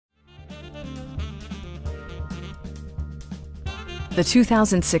the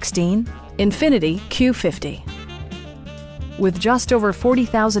 2016 INFINITI Q50. With just over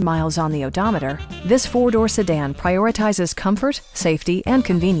 40,000 miles on the odometer, this four-door sedan prioritizes comfort, safety, and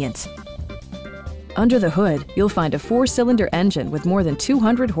convenience. Under the hood, you'll find a four-cylinder engine with more than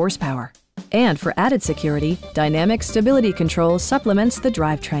 200 horsepower. And for added security, dynamic stability control supplements the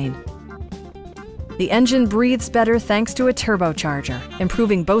drivetrain. The engine breathes better thanks to a turbocharger,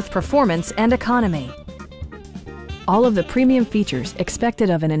 improving both performance and economy. All of the premium features expected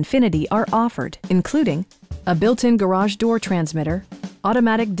of an INFINITI are offered, including a built-in garage door transmitter,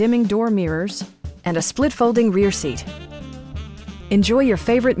 automatic dimming door mirrors, and a split-folding rear seat. Enjoy your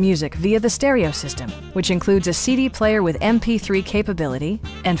favorite music via the stereo system, which includes a CD player with MP3 capability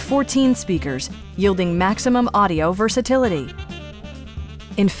and 14 speakers, yielding maximum audio versatility.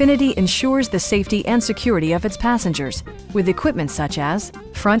 INFINITI ensures the safety and security of its passengers with equipment such as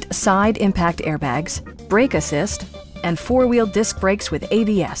front side impact airbags, brake assist, and four-wheel disc brakes with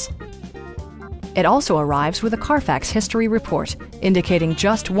ABS. It also arrives with a Carfax history report indicating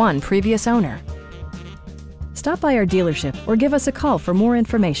just one previous owner. Stop by our dealership or give us a call for more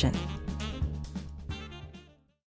information.